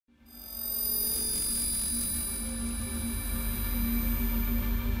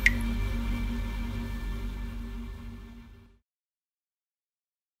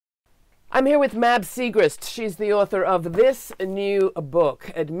I'm here with Mab Segrest. She's the author of this new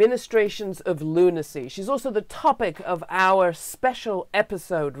book, Administrations of Lunacy. She's also the topic of our special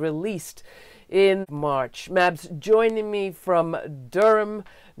episode released in March. Mab's joining me from Durham,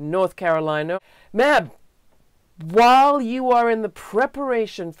 North Carolina. Mab, while you are in the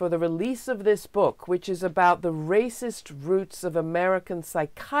preparation for the release of this book, which is about the racist roots of American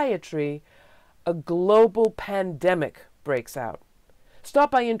psychiatry, a global pandemic breaks out.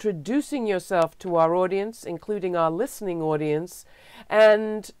 Start by introducing yourself to our audience, including our listening audience,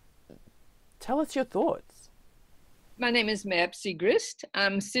 and tell us your thoughts. My name is Mab Segrest.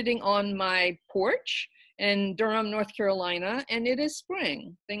 I'm sitting on my porch in Durham, North Carolina, and it is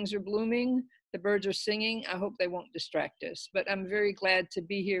spring. Things are blooming. The birds are singing. I hope they won't distract us, but I'm very glad to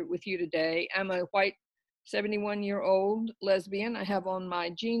be here with you today. I'm a white 71-year-old lesbian. I have on my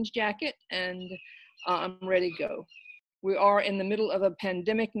jeans jacket, and I'm ready to go. We are in the middle of a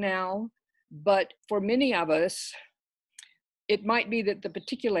pandemic now, but for many of us, it might be that the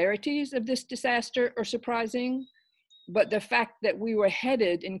particularities of this disaster are surprising, but the fact that we were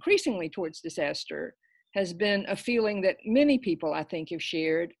headed increasingly towards disaster has been a feeling that many people, I think, have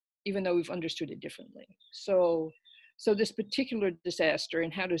shared, even though we've understood it differently. So this particular disaster,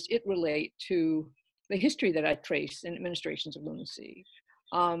 and how does it relate to the history that I trace in Administrations of Lunacy?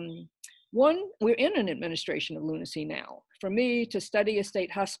 One, we're in an administration of lunacy now. For me, to study a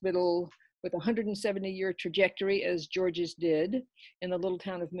state hospital with a 170-year trajectory, as Georgia's did in the little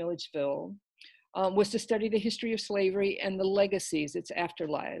town of Milledgeville, was to study the history of slavery and the legacies, its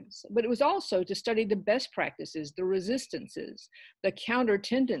afterlives. But it was also to study the best practices, the resistances, the counter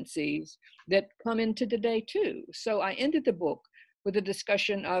tendencies that come into today too. So I ended the book with a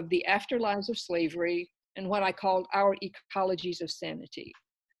discussion of the afterlives of slavery and what I called our ecologies of sanity.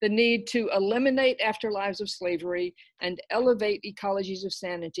 The need to eliminate afterlives of slavery and elevate ecologies of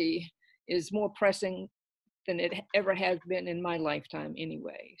sanity is more pressing than it ever has been in my lifetime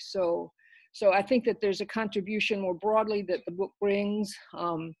anyway. So I think that there's a contribution more broadly that the book brings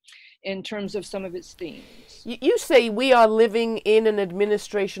in terms of some of its themes. You say we are living in an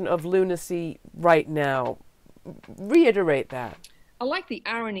administration of lunacy right now. Reiterate that. I like the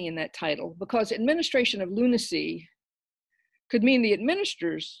irony in that title, because administration of lunacy could mean the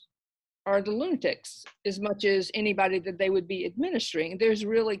administrators are the lunatics as much as anybody that they would be administering. There's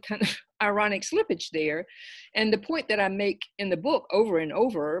really kind of ironic slippage there. And the point that I make in the book over and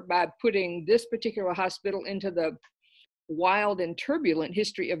over by putting this particular hospital into the wild and turbulent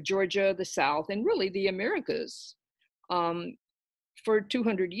history of Georgia, the South, and really the Americas for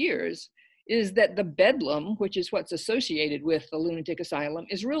 200 years, is that the bedlam, which is what's associated with the lunatic asylum,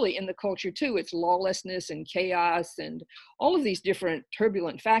 is really in the culture too. It's lawlessness and chaos and all of these different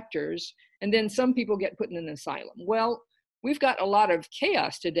turbulent factors. And then some people get put in an asylum. Well, we've got a lot of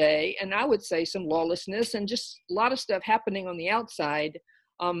chaos today, and I would say some lawlessness and just a lot of stuff happening on the outside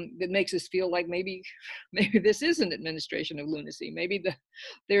that makes us feel like maybe this is an administration of lunacy. Maybe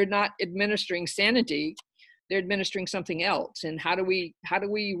they're not administering sanity, they're administering something else. And how do we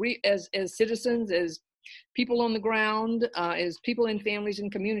as citizens, as people on the ground, as people in families and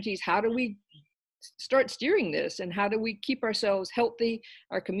communities, how do we start steering this? And how do we keep ourselves healthy,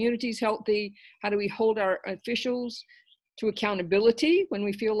 our communities healthy? How do we hold our officials to accountability when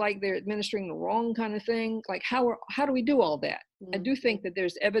we feel like they're administering the wrong kind of thing? Like how do we do all that? Mm-hmm. I do think that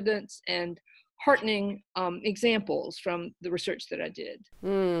there's evidence and heartening examples from the research that I did.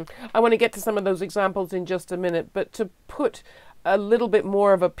 I want to get to some of those examples in just a minute, but to put a little bit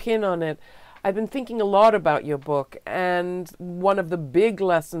more of a pin on it, I've been thinking a lot about your book, and one of the big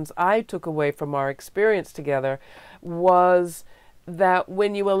lessons I took away from our experience together was that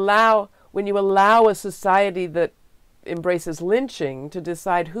when you allow a society that embraces lynching to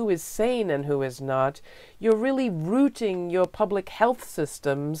decide who is sane and who is not, you're really rooting your public health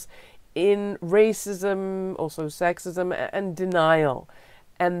systems in racism, also sexism, and denial.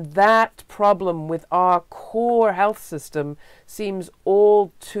 And that problem with our core health system seems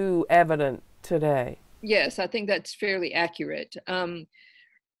all too evident today. Yes, I think that's fairly accurate. The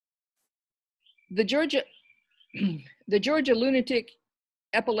Georgia Lunatic,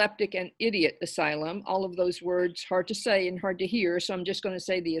 Epileptic, and Idiot Asylum, all of those words hard to say and hard to hear, so I'm just going to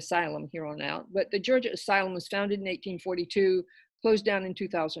say the asylum here on out. But the Georgia Asylum was founded in 1842, closed down in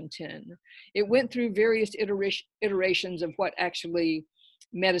 2010. It went through various iterations of what actually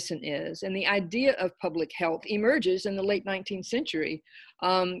medicine is. And the idea of public health emerges in the late 19th century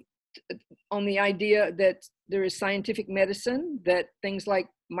on the idea that there is scientific medicine, that things like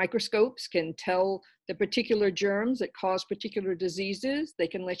microscopes can tell the particular germs that cause particular diseases. They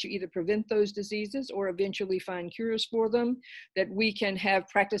can let you either prevent those diseases or eventually find cures for them. That we can have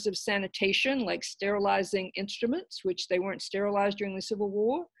practice of sanitation, like sterilizing instruments, which they weren't sterilized during the Civil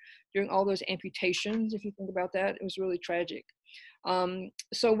War, during all those amputations. If you think about that, it was really tragic.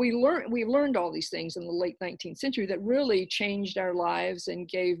 So we learned all these things in the late 19th century that really changed our lives and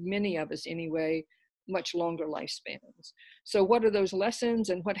gave many of us anyway much longer lifespans. So what are those lessons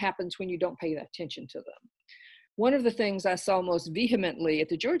and what happens when you don't pay attention to them? One of the things I saw most vehemently at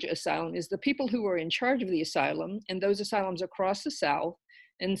the Georgia Asylum is the people who were in charge of the asylum and those asylums across the South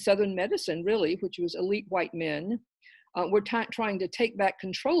and Southern medicine, really, which was elite white men, were trying to take back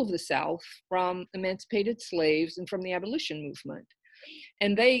control of the South from emancipated slaves and from the abolition movement.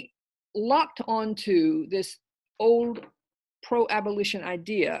 And they locked onto this old pro-abolition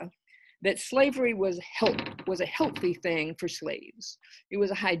idea that slavery was a healthy thing for slaves. It was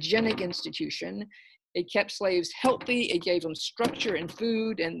a hygienic institution. It kept slaves healthy. It gave them structure and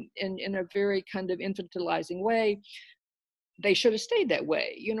food, and in a very kind of infantilizing way. They should have stayed that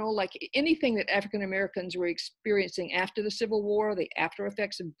way. You know, like anything that African Americans were experiencing after the Civil War, the after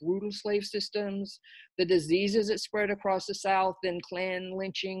effects of brutal slave systems, the diseases that spread across the South, then Klan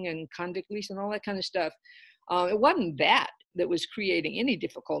lynching and convict lease and all that kind of stuff. It wasn't that was creating any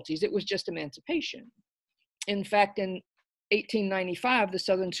difficulties. It was just emancipation. In fact, in 1895, the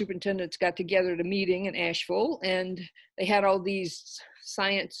Southern superintendents got together at a meeting in Asheville, and they had all these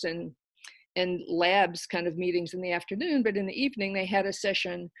science and labs kind of meetings in the afternoon, but in the evening they had a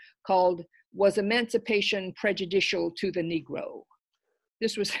session called "Was Emancipation Prejudicial to the Negro?"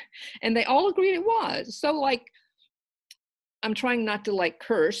 This was, and they all agreed it was. So like, I'm trying not to like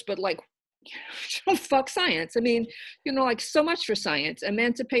curse, but like, fuck science. I mean, you know, like so much for science.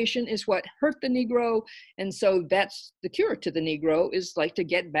 Emancipation is what hurt the Negro. And so that's the cure to the Negro, is like to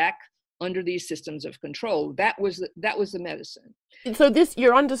get back under these systems of control. That was the medicine. So this,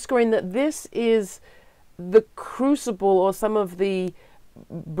 you're underscoring that this is the crucible or some of the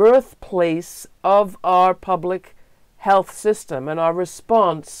birthplace of our public health system and our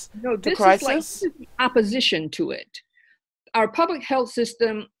response to crisis? Is like opposition to it. Our public health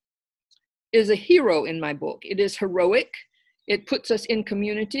system is a hero in my book. It is heroic. It puts us in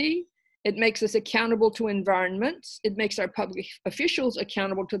community. It makes us accountable to environments. It makes our public officials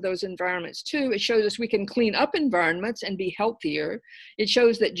accountable to those environments too. It shows us we can clean up environments and be healthier. It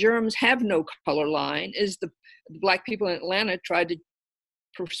shows that germs have no color line, as the Black people in Atlanta tried to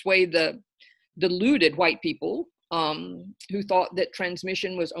persuade the deluded white people who thought that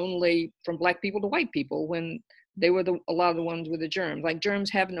transmission was only from Black people to white people, when they were a lot of the ones with the germs. Like, germs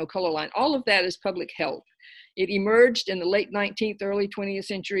have no color line. All of that is public health. It emerged in the late 19th, early 20th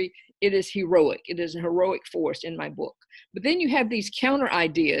century. It is heroic. It is a heroic force in my book. But then you have these counter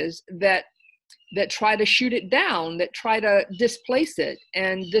ideas that try to shoot it down, that try to displace it.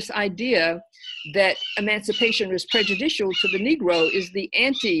 And this idea that emancipation was prejudicial to the Negro is the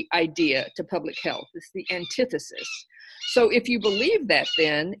anti-idea to public health. It's the antithesis. So if you believe that,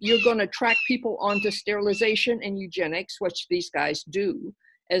 then you're going to track people onto sterilization and eugenics, which these guys do,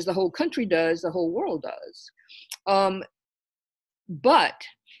 as the whole country does, the whole world does. But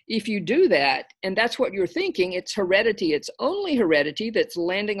if you do that, and that's what you're thinking, it's heredity, it's only heredity that's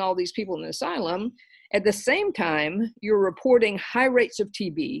landing all these people in the asylum. At the same time, you're reporting high rates of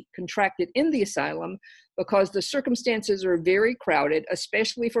TB contracted in the asylum because the circumstances are very crowded,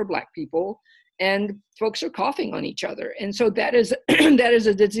 especially for Black people, and folks are coughing on each other. And so that is, that is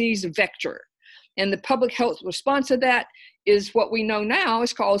a disease vector. And the public health response to that is what we know now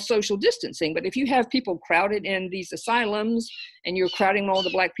is called social distancing. But if you have people crowded in these asylums and you're crowding all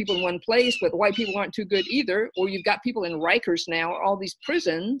the Black people in one place, but the white people aren't too good either, or you've got people in Rikers now, or all these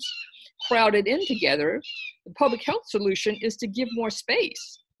prisons crowded in together, the public health solution is to give more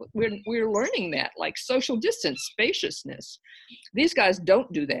space. We're learning that, like social distance, spaciousness. These guys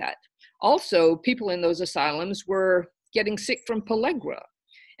don't do that. Also, people in those asylums were getting sick from pellagra.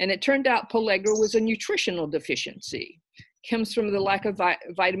 And it turned out pellagra was a nutritional deficiency. Comes from the lack of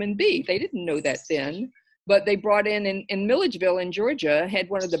vitamin B. They didn't know that then, but they brought in Milledgeville in Georgia, had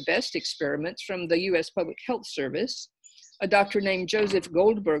one of the best experiments from the US Public Health Service. A doctor named Joseph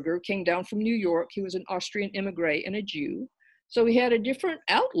Goldberger came down from New York. He was an Austrian immigrant and a Jew. So he had a different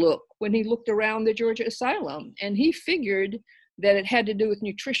outlook when he looked around the Georgia asylum, and he figured that it had to do with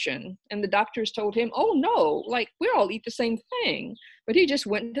nutrition. And the doctors told him, oh no, like we all eat the same thing. But he just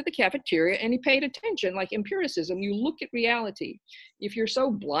went to the cafeteria and he paid attention, like empiricism. You look at reality. If you're so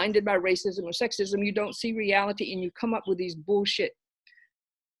blinded by racism or sexism, you don't see reality and you come up with these bullshit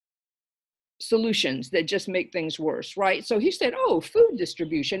solutions that just make things worse, right? So he said, oh, food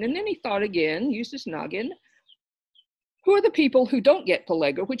distribution. And then he thought again, used his noggin. Who are the people who don't get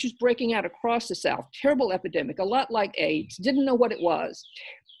pellagra, which is breaking out across the South? Terrible epidemic, a lot like AIDS, didn't know what it was,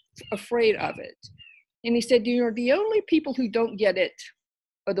 afraid of it. And he said, you know, the only people who don't get it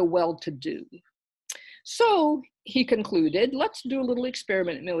are the well-to-do. So he concluded, let's do a little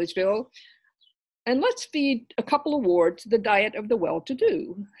experiment at Milledgeville, and let's feed a couple of wards the diet of the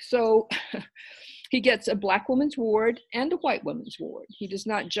well-to-do. So he gets a Black woman's ward and a white woman's ward. He does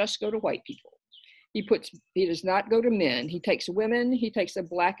not just go to white people. He does not go to men. He takes women, he takes a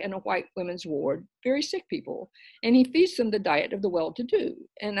Black and a white women's ward, very sick people, and he feeds them the diet of the well-to-do.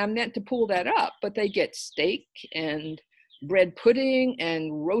 And I meant to pull that up, but they get steak and bread pudding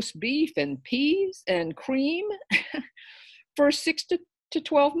and roast beef and peas and cream for 6 to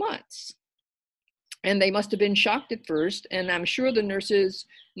 12 months. And they must have been shocked at first, and I'm sure the nurses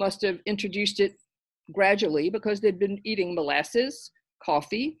must have introduced it gradually because they'd been eating molasses,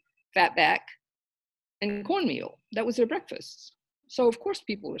 coffee, fatback, and cornmeal. That was their breakfasts. So of course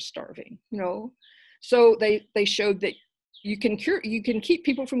people were starving, you know. So they showed that you can keep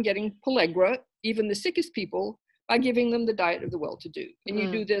people from getting pellagra, even the sickest people, by giving them the diet of the well-to-do. And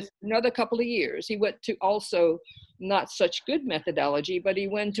you do this another couple of years. He went to also not such good methodology, but he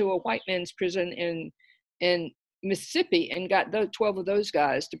went to a white men's prison in Mississippi and got 12 of those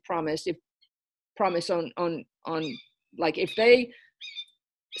guys to promise on like if they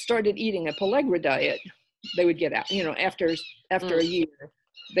started eating a pellagra diet, they would get out. You know, after a year,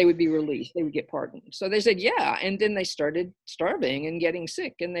 they would be released. They would get pardoned. So they said, yeah. And then they started starving and getting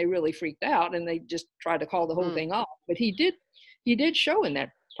sick, and they really freaked out, and they just tried to call the whole thing off. But he did show in that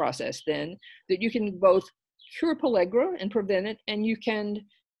process then that you can both cure pellagra and prevent it, and you can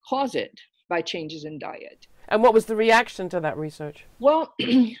cause it by changes in diet. And what was the reaction to that research? Well,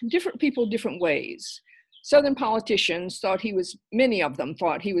 different people, different ways. Southern politicians many of them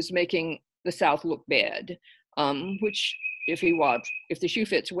thought he was making the South look bad, which if the shoe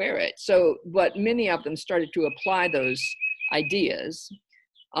fits, wear it. So, but many of them started to apply those ideas.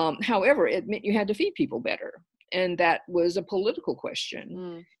 However, it meant you had to feed people better. And that was a political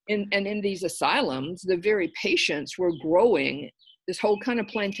question. And in these asylums, the very patients were growing this whole kind of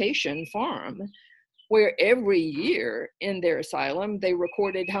plantation farm, where every year in their asylum, they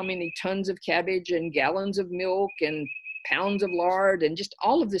recorded how many tons of cabbage and gallons of milk and pounds of lard and just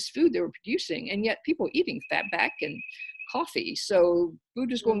all of this food they were producing. And yet people eating fatback and coffee. So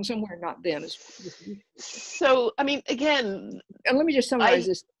food is going somewhere, not them. So, I mean, again. And let me just summarize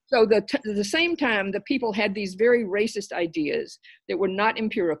this. So at the same time, the people had these very racist ideas that were not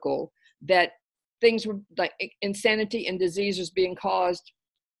empirical, that things were like insanity and disease was being caused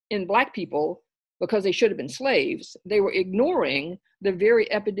in Black people because they should have been slaves. They were ignoring the very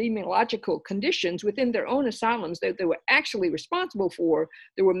epidemiological conditions within their own asylums that they were actually responsible for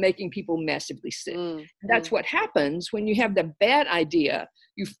that were making people massively sick. That's what happens when you have the bad idea.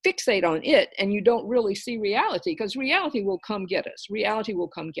 You fixate on it and you don't really see reality, because reality will come get us. Reality will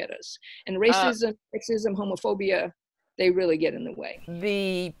come get us. And racism, sexism, homophobia, they really get in the way.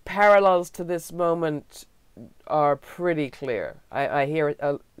 The parallels to this moment are pretty clear. I hear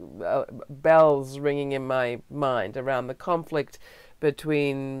bells ringing in my mind around the conflict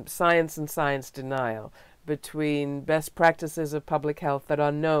between science and science denial, between best practices of public health that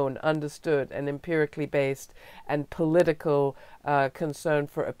are known, understood, and empirically based, and political concern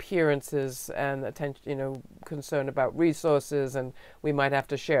for appearances and attention, concern about resources, and we might have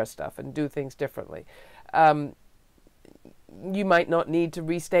to share stuff and do things differently. You might not need to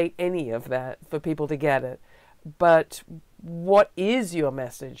restate any of that for people to get it. But what is your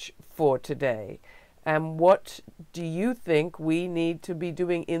message for today? And what do you think we need to be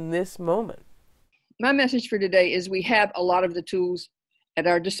doing in this moment? My message for today is we have a lot of the tools at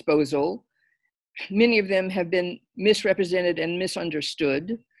our disposal. Many of them have been misrepresented and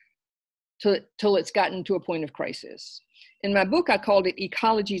misunderstood till it's gotten to a point of crisis. In my book, I called it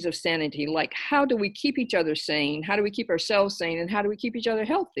Ecologies of Sanity, like how do we keep each other sane? How do we keep ourselves sane? And how do we keep each other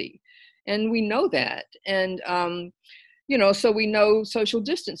healthy? And we know that. And, so we know social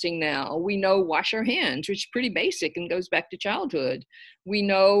distancing now. We know wash our hands, which is pretty basic and goes back to childhood. We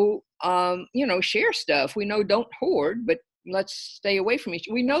know, share stuff. We know don't hoard, but let's stay away from each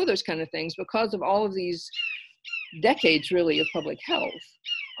other. We know those kind of things because of all of these decades, really, of public health.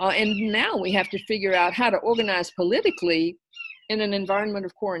 And now we have to figure out how to organize politically in an environment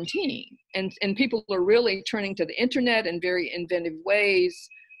of quarantine. And people are really turning to the internet in very inventive ways.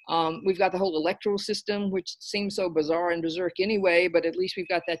 We've got the whole electoral system, which seems so bizarre and berserk anyway, but at least we've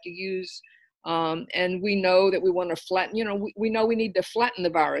got that to use. And we know that we want to flatten, we know we need to flatten the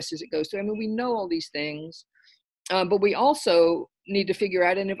virus as it goes through. I mean, we know all these things, but we also need to figure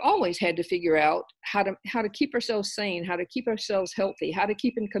out, and have always had to figure out, how to keep ourselves sane, how to keep ourselves healthy, how to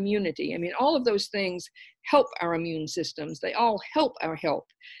keep in community. I mean, all of those things help our immune systems. They all help our health,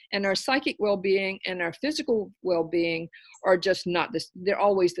 and our psychic well-being and our physical well-being are just not this. They're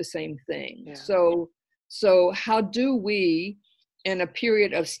always the same thing. Yeah. So how do we, in a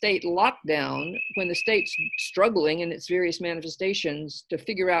period of state lockdown, when the state's struggling in its various manifestations, to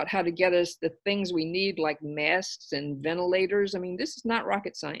figure out how to get us the things we need, like masks and ventilators? I mean, this is not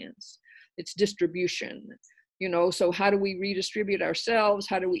rocket science. It's distribution, so how do we redistribute ourselves?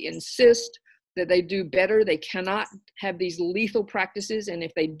 How do we insist that they do better? They cannot have these lethal practices. And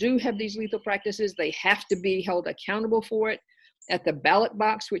if they do have these lethal practices, they have to be held accountable for it at the ballot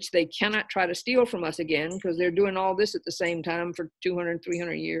box, which they cannot try to steal from us again, because they're doing all this at the same time for 200,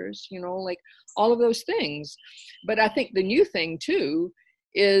 300 years, like all of those things. But I think the new thing too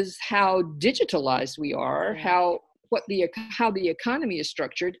is how digitalized we are, how the economy is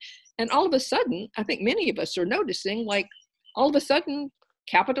structured. And all of a sudden, I think many of us are noticing, like, all of a sudden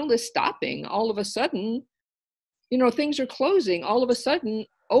capital is stopping. All of a sudden, things are closing. All of a sudden,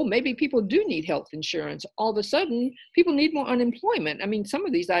 oh, maybe people do need health insurance. All of a sudden, people need more unemployment. I mean, some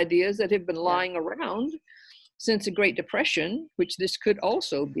of these ideas that have been lying around since the Great Depression, which this could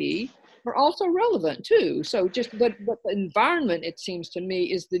also be, are also relevant too. So but the environment, it seems to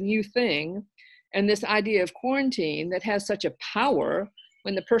me, is the new thing. And this idea of quarantine that has such a power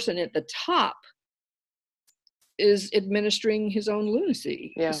when the person at the top is administering his own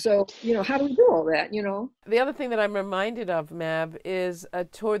lunacy. Yeah. So, how do we do all that, The other thing that I'm reminded of, Mab, is a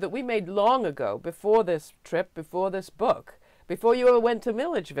tour that we made long ago, before this trip, before this book, before you ever went to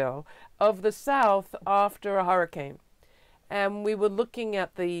Milledgeville, of the South after a hurricane. And we were looking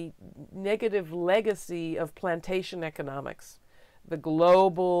at the negative legacy of plantation economics, the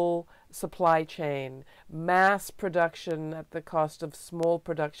global supply chain, mass production at the cost of small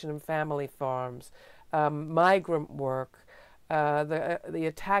production and family farms, migrant work, the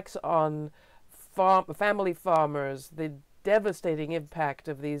attacks on family farmers, the devastating impact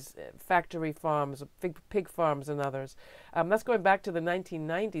of these factory farms, pig farms and others. That's going back to the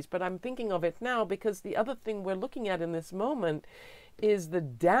 1990s, but I'm thinking of it now because the other thing we're looking at in this moment is the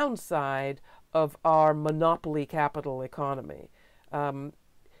downside of our monopoly capital economy.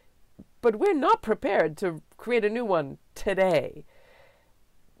 But we're not prepared to create a new one today.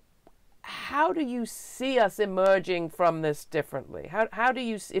 How do you see us emerging from this differently? How do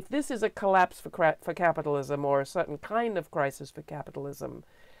you, if this is a collapse for capitalism, or a certain kind of crisis for capitalism,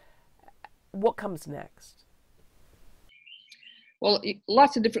 what comes next? Well,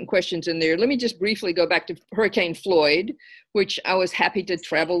 lots of different questions in there. Let me just briefly go back to Hurricane Floyd, which I was happy to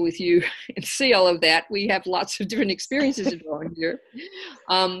travel with you and see all of that. We have lots of different experiences to draw on here.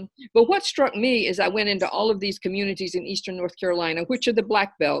 But what struck me is I went into all of these communities in Eastern North Carolina, which are the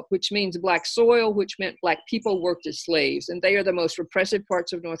Black Belt, which means black soil, which meant black people worked as slaves. And they are the most repressive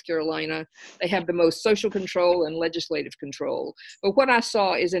parts of North Carolina. They have the most social control and legislative control. But what I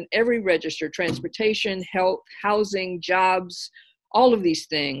saw is in every register, transportation, health, housing, jobs, all of these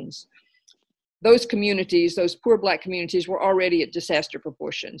things, those communities, those poor black communities, were already at disaster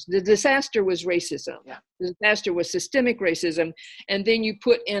proportions. The disaster was racism. Yeah. The disaster was systemic racism. And then you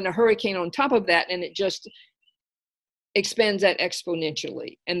put in a hurricane on top of that, and it just expands that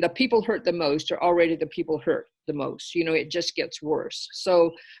exponentially. And the people hurt the most are already the people hurt the most. It just gets worse.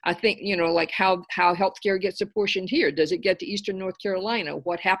 So I think, like how healthcare gets apportioned here. Does it get to Eastern North Carolina?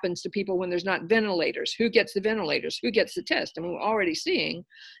 What happens to people when there's not ventilators? Who gets the ventilators? Who gets the test? I mean, we're already seeing,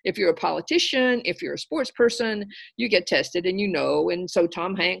 if you're a politician, if you're a sports person, you get tested and and so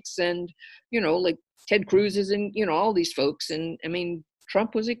Tom Hanks and, like Ted Cruz is and, all these folks. And I mean,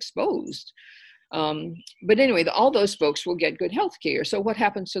 Trump was exposed. But anyway, all those folks will get good health care. So what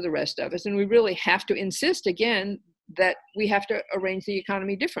happens to the rest of us? And we really have to insist again that we have to arrange the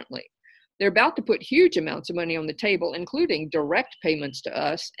economy differently. They're about to put huge amounts of money on the table, including direct payments to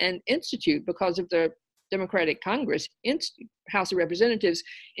us, and institute, because of the Democratic Congress, House of Representatives,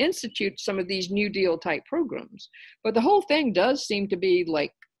 institute some of these New Deal type programs. But the whole thing does seem to be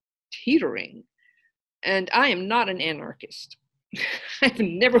like teetering. And I am not an anarchist. I've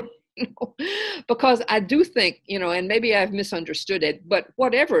never... because I do think, and maybe I've misunderstood it, but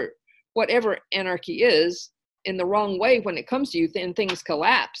whatever anarchy is, in the wrong way when it comes to you, then things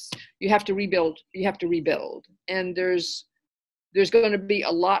collapse. You have to rebuild. And there's going to be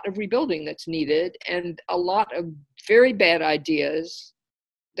a lot of rebuilding that's needed, and a lot of very bad ideas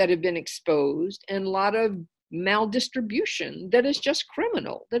that have been exposed, and a lot of maldistribution that is just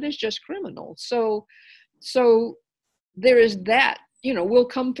criminal, So there is that, we'll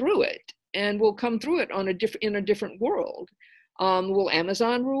come through it, and we'll come through it in a different world. Will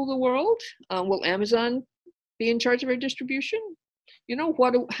Amazon rule the world? Will Amazon be in charge of our distribution?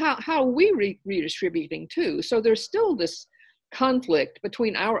 How are we redistributing too? So there's still this conflict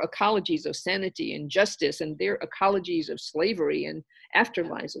between our ecologies of sanity and justice and their ecologies of slavery and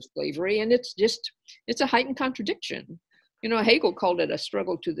afterlives of slavery. And it's a heightened contradiction. Hegel called it a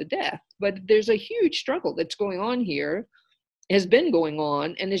struggle to the death, but there's a huge struggle that's going on here, has been going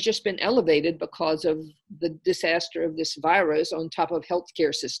on, and has just been elevated because of the disaster of this virus on top of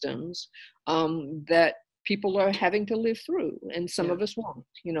healthcare systems that people are having to live through. And some of us won't,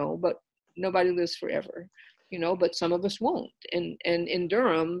 but nobody lives forever. But some of us won't. And in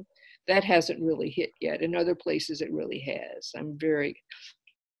Durham, that hasn't really hit yet. In other places, it really has. I'm very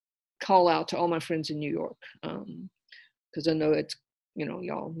call out to all my friends in New York, because I know it's,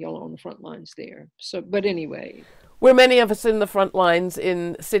 y'all are on the front lines there. So, but anyway. We're many of us in the front lines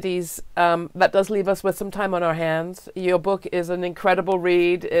in cities. That does leave us with some time on our hands. Your book is an incredible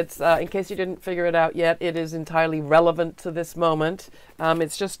read. It's, in case you didn't figure it out yet, it is entirely relevant to this moment.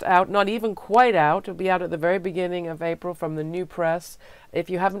 It's just out, not even quite out. It'll be out at the very beginning of April from the New Press. If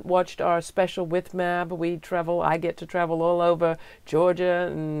you haven't watched our special with Mab, I get to travel all over Georgia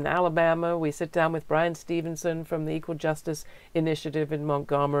and Alabama. We sit down with Brian Stevenson from the Equal Justice Initiative in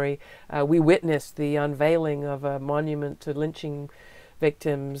Montgomery. We witnessed the unveiling of a monument to lynching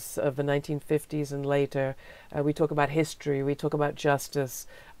victims of the 1950s and later. We talk about history, we talk about justice,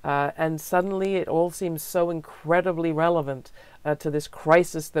 and suddenly it all seems so incredibly relevant to this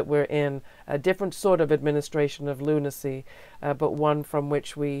crisis that we're in, a different sort of administration of lunacy, but one from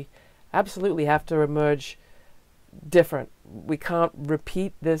which we absolutely have to emerge different. We can't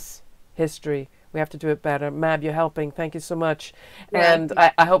repeat this history. We have to do it better. Mab, you're helping. Thank you so much. Yeah. And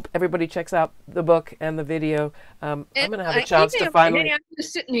I hope everybody checks out the book and the video. I'm going to have a chance to finally... Hey, I'm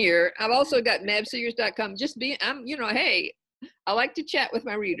just sitting here. I've also got mabsegrest.com. Hey, I like to chat with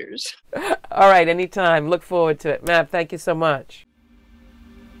my readers. All right, anytime. Look forward to it. Mab, thank you so much.